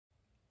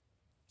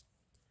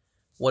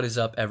What is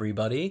up,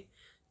 everybody?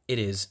 It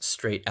is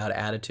Straight Outta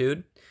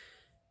Attitude,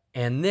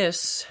 and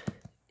this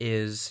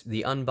is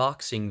the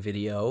unboxing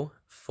video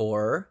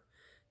for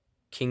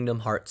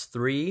Kingdom Hearts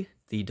 3,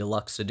 the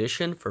Deluxe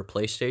Edition for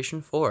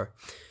PlayStation 4.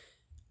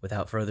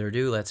 Without further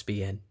ado, let's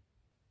begin.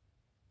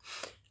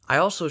 I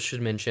also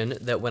should mention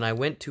that when I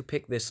went to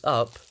pick this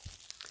up,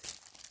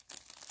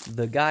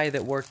 the guy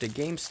that worked at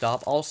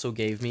GameStop also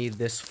gave me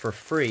this for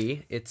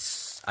free.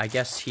 I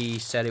guess he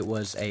said it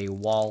was a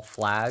wall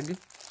flag.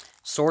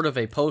 Sort of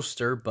a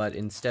poster, but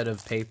instead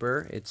of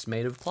paper, it's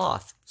made of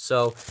cloth.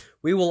 So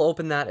we will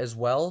open that as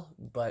well,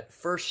 but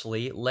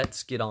firstly,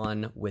 let's get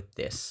on with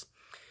this.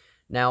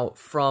 Now,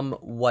 from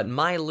what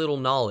my little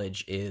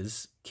knowledge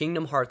is,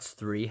 Kingdom Hearts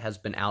 3 has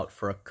been out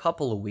for a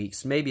couple of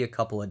weeks, maybe a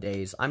couple of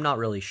days, I'm not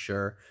really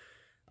sure.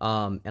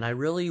 And I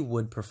really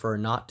would prefer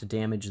not to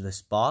damage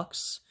this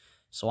box,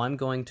 so I'm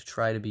going to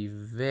try to be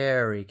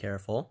very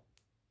careful.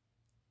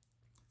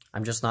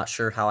 I'm just not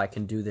sure how I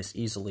can do this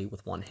easily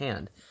with one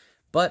hand.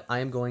 But I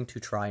am going to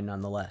try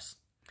nonetheless.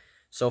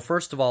 So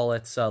first of all,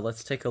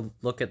 let's take a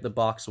look at the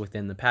box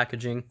within the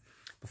packaging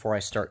before I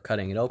start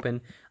cutting it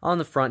open. On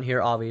the front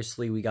here,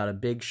 obviously, we got a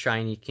big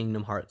shiny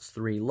Kingdom Hearts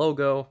 3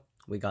 logo.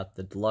 We got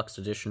the Deluxe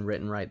Edition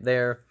written right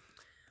there.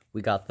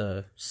 We got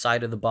the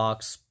side of the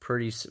box,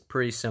 pretty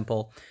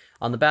simple.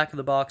 On the back of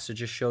the box, it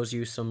just shows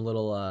you some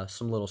little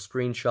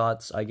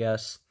screenshots, I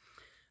guess,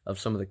 of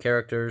some of the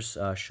characters.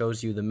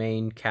 Shows you the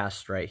main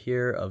cast right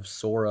here of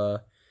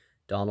Sora,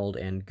 Donald,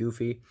 and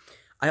Goofy.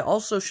 I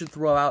also should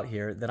throw out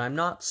here that I'm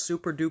not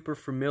super duper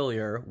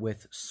familiar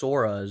with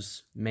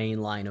Sora's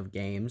main line of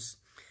games.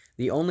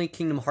 The only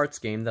Kingdom Hearts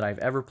game that I've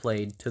ever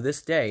played to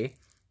this day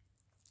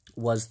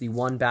was the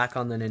one back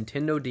on the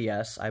Nintendo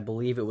DS. I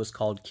believe it was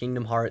called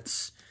Kingdom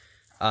Hearts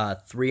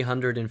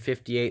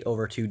 358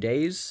 over 2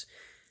 days.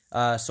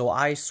 So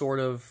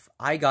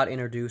I got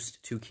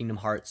introduced to Kingdom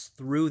Hearts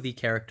through the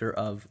character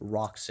of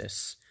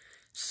Roxas.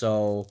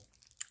 So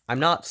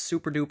I'm not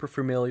super duper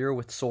familiar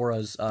with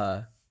Sora's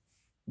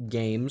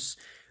games,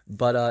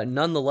 but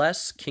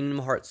nonetheless, Kingdom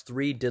Hearts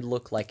 3 did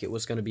look like it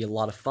was going to be a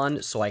lot of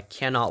fun, so I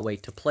cannot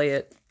wait to play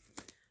it.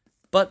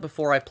 But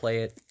before I play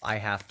it, I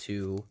have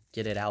to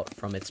get it out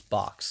from its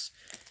box.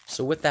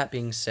 So with that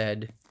being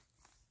said,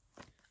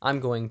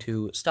 I'm going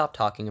to stop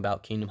talking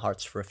about Kingdom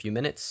Hearts for a few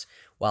minutes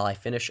while I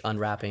finish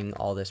unwrapping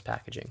all this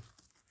packaging.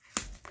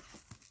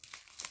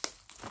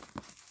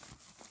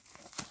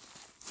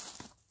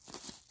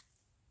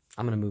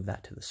 I'm going to move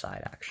that to the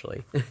side,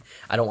 actually.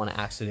 I don't want to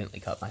accidentally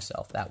cut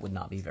myself. That would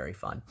not be very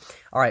fun.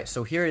 Alright,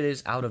 so here it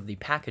is out of the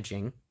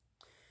packaging.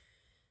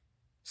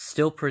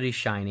 Still pretty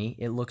shiny.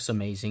 It looks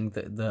amazing.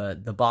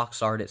 The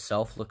box art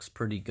itself looks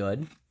pretty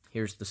good.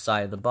 Here's the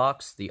side of the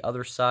box. The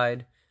other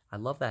side, I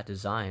love that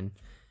design.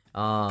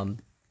 And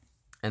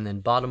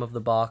then bottom of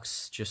the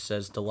box just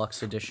says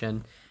Deluxe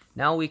Edition.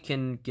 Now we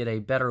can get a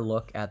better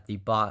look at the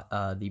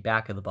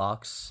back of the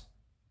box.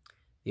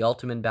 The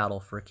ultimate battle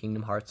for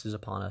Kingdom Hearts is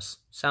upon us.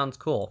 Sounds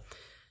cool.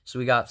 So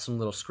we got some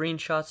little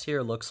screenshots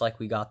here. Looks like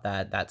we got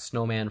that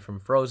snowman from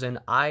Frozen.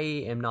 I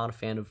am not a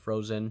fan of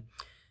Frozen.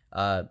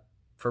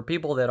 For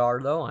people that are,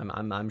 though,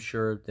 I'm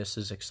sure this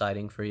is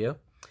exciting for you.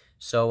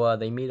 So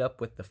they meet up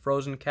with the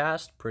Frozen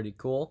cast. Pretty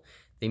cool.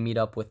 They meet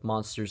up with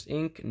Monsters,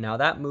 Inc. Now,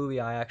 that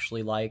movie I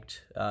actually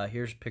liked.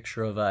 Here's a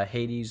picture of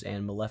Hades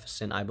and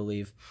Maleficent, I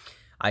believe.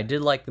 I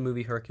did like the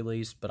movie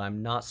Hercules, but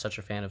I'm not such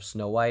a fan of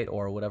Snow White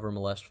or whatever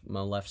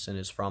Maleficent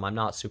is from. I'm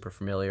not super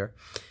familiar.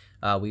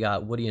 We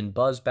got Woody and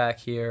Buzz back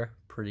here.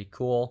 Pretty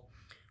cool.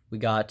 We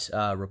got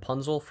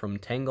Rapunzel from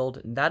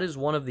Tangled. That is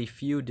one of the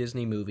few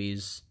Disney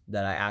movies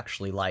that I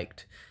actually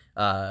liked.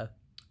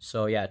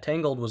 So yeah,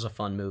 Tangled was a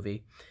fun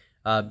movie.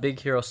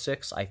 Big Hero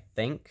 6, I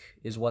think,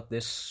 is what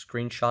this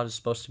screenshot is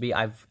supposed to be.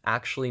 I've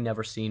actually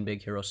never seen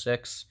Big Hero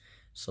 6,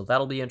 so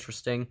that'll be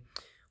interesting.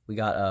 We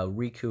got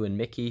Riku and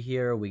Mickey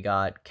here. We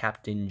got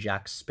Captain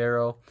Jack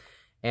Sparrow.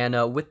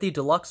 And with the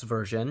deluxe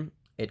version,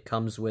 it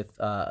comes with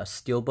a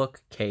steelbook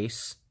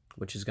case,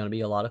 which is going to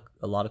be a lot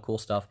of cool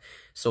stuff.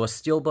 So a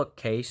steelbook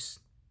case,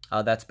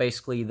 that's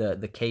basically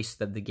the case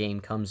that the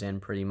game comes in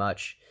pretty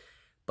much.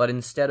 But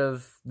instead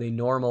of the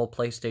normal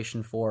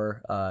PlayStation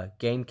 4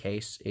 game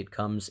case, it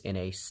comes in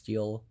a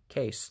steel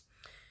case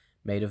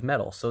made of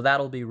metal. So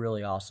that'll be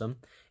really awesome.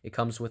 It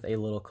comes with a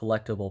little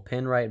collectible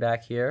pin right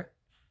back here,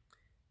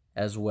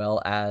 as well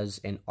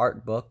as an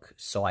art book,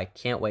 so I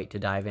can't wait to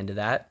dive into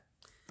that.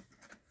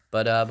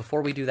 But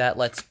before we do that,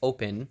 let's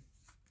open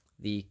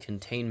the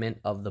containment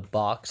of the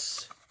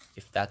box,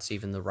 if that's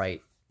even the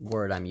right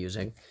word I'm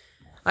using.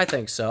 I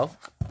think so.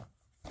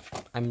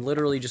 I'm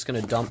literally just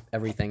going to dump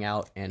everything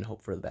out and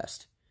hope for the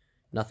best.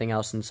 Nothing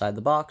else inside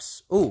the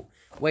box. Ooh,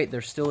 wait,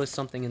 there still is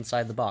something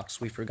inside the box.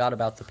 We forgot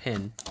about the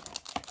pin.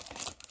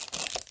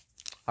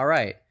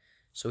 Alright.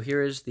 So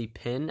here is the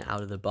pin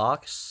out of the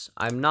box.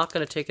 I'm not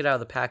going to take it out of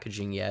the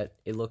packaging yet.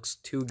 It looks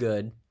too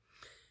good.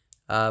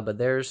 But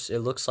it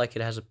looks like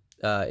it has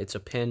it's a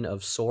pin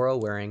of Sora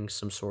wearing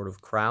some sort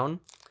of crown.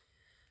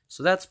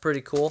 So that's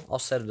pretty cool. I'll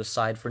set it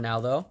aside for now,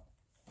 though.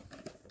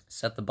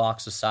 Set the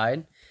box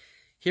aside.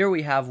 Here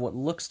we have what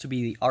looks to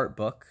be the art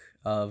book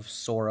of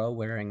Sora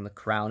wearing the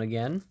crown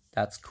again.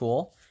 That's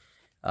cool.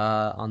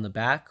 On the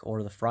back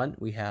or the front,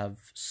 we have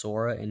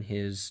Sora in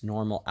his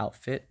normal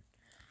outfit,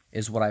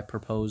 is what I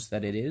propose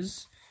that it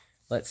is.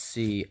 Let's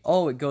see.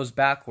 Oh, it goes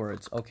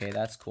backwards. Okay,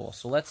 that's cool.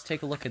 So let's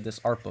take a look at this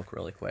art book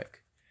really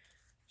quick.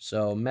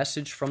 So,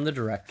 message from the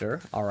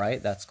director. All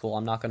right, that's cool.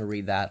 I'm not going to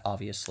read that,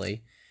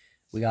 obviously.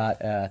 We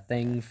got a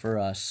thing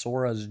for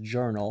Sora's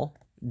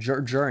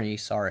journey.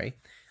 Sorry,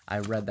 I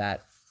read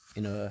that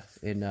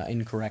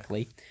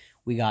incorrectly.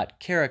 We got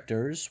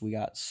characters. We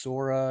got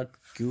Sora,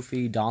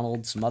 Goofy,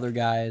 Donald, some other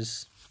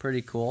guys.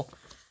 Pretty cool.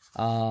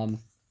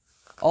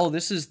 Oh,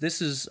 this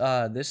is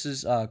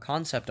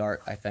concept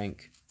art, I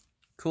think.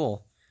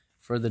 Cool.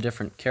 For the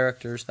different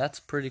characters. That's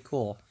pretty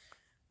cool.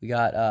 We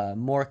got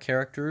more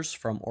characters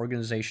from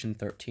Organization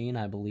 13.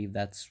 I believe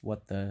that's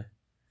what the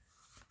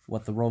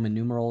Roman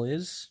numeral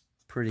is.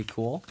 Pretty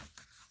cool.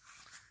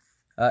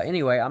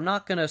 Anyway, I'm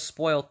not gonna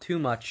spoil too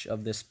much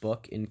of this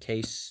book in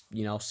case,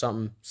 you know,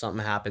 something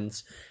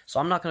happens. So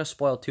I'm not gonna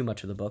spoil too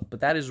much of the book, but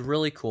that is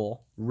really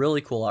cool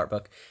art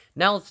book.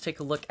 Now let's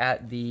take a look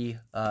at the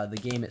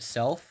game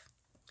itself.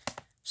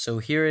 So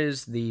here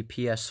is the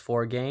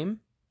PS4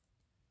 game.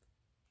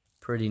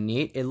 Pretty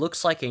neat. It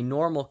looks like a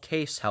normal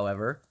case,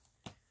 however,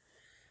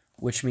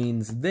 which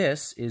means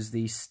this is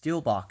the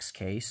Steelbox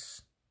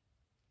case.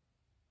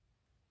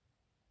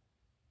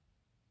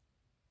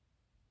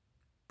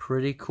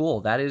 Pretty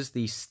cool. That is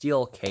the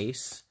steel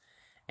case.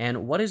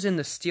 And what is in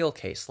the steel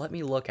case? Let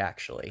me look,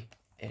 actually.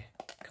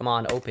 Come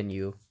on, open,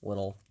 you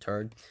little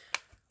turd.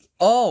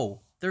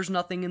 Oh, there's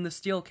nothing in the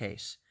steel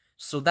case.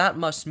 So that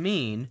must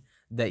mean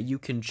that you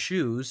can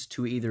choose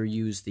to either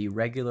use the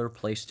regular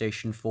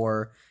PlayStation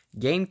 4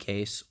 game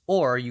case,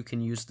 or you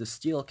can use the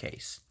steel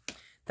case.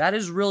 That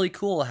is really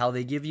cool how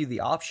they give you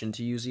the option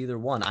to use either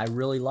one. I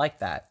really like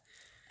that.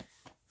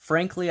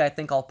 Frankly, I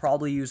think I'll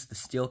probably use the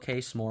steel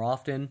case more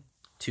often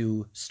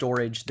to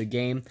storage the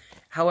game.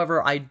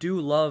 However, I do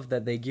love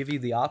that they give you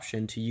the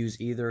option to use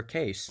either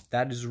case.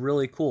 That is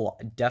really cool.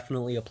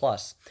 Definitely a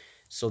plus.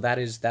 So that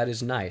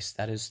is nice.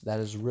 That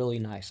is really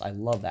nice. I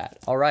love that.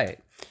 All right.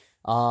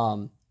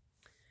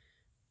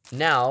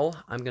 Now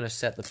I'm going to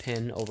set the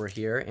pin over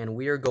here, and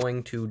we are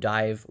going to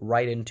dive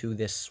right into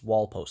this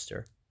wall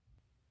poster.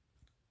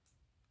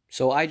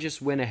 So I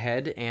just went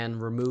ahead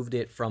and removed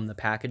it from the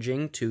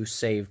packaging to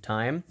save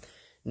time.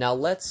 Now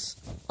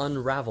let's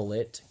unravel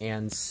it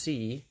and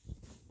see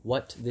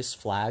what this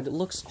flag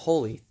looks.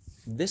 Holy,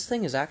 this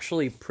thing is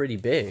actually pretty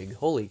big.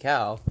 Holy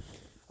cow.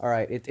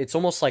 Alright, it's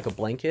almost like a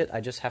blanket.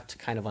 I just have to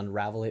kind of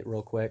unravel it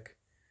real quick.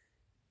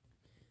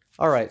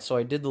 Alright, so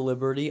I did the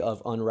liberty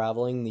of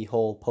unraveling the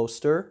whole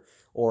poster,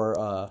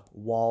 or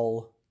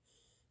wall,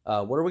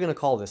 what are we going to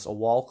call this? A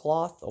wall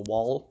cloth? A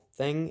wall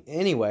thing?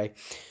 Anyway,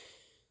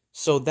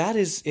 so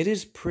it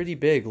is pretty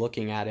big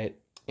looking at it,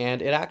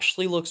 and it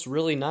actually looks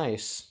really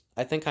nice.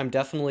 I think I'm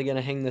definitely going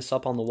to hang this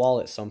up on the wall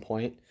at some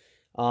point.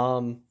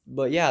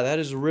 But yeah, that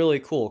is really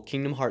cool.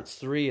 Kingdom Hearts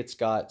 3, it's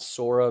got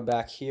Sora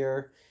back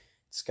here.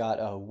 It's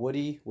got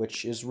Woody,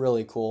 which is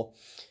really cool.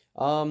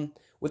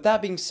 With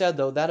that being said,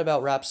 though, that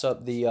about wraps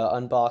up the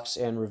unbox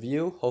and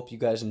review. Hope you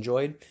guys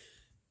enjoyed.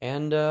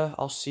 And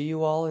I'll see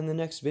you all in the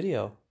next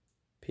video.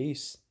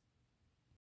 Peace.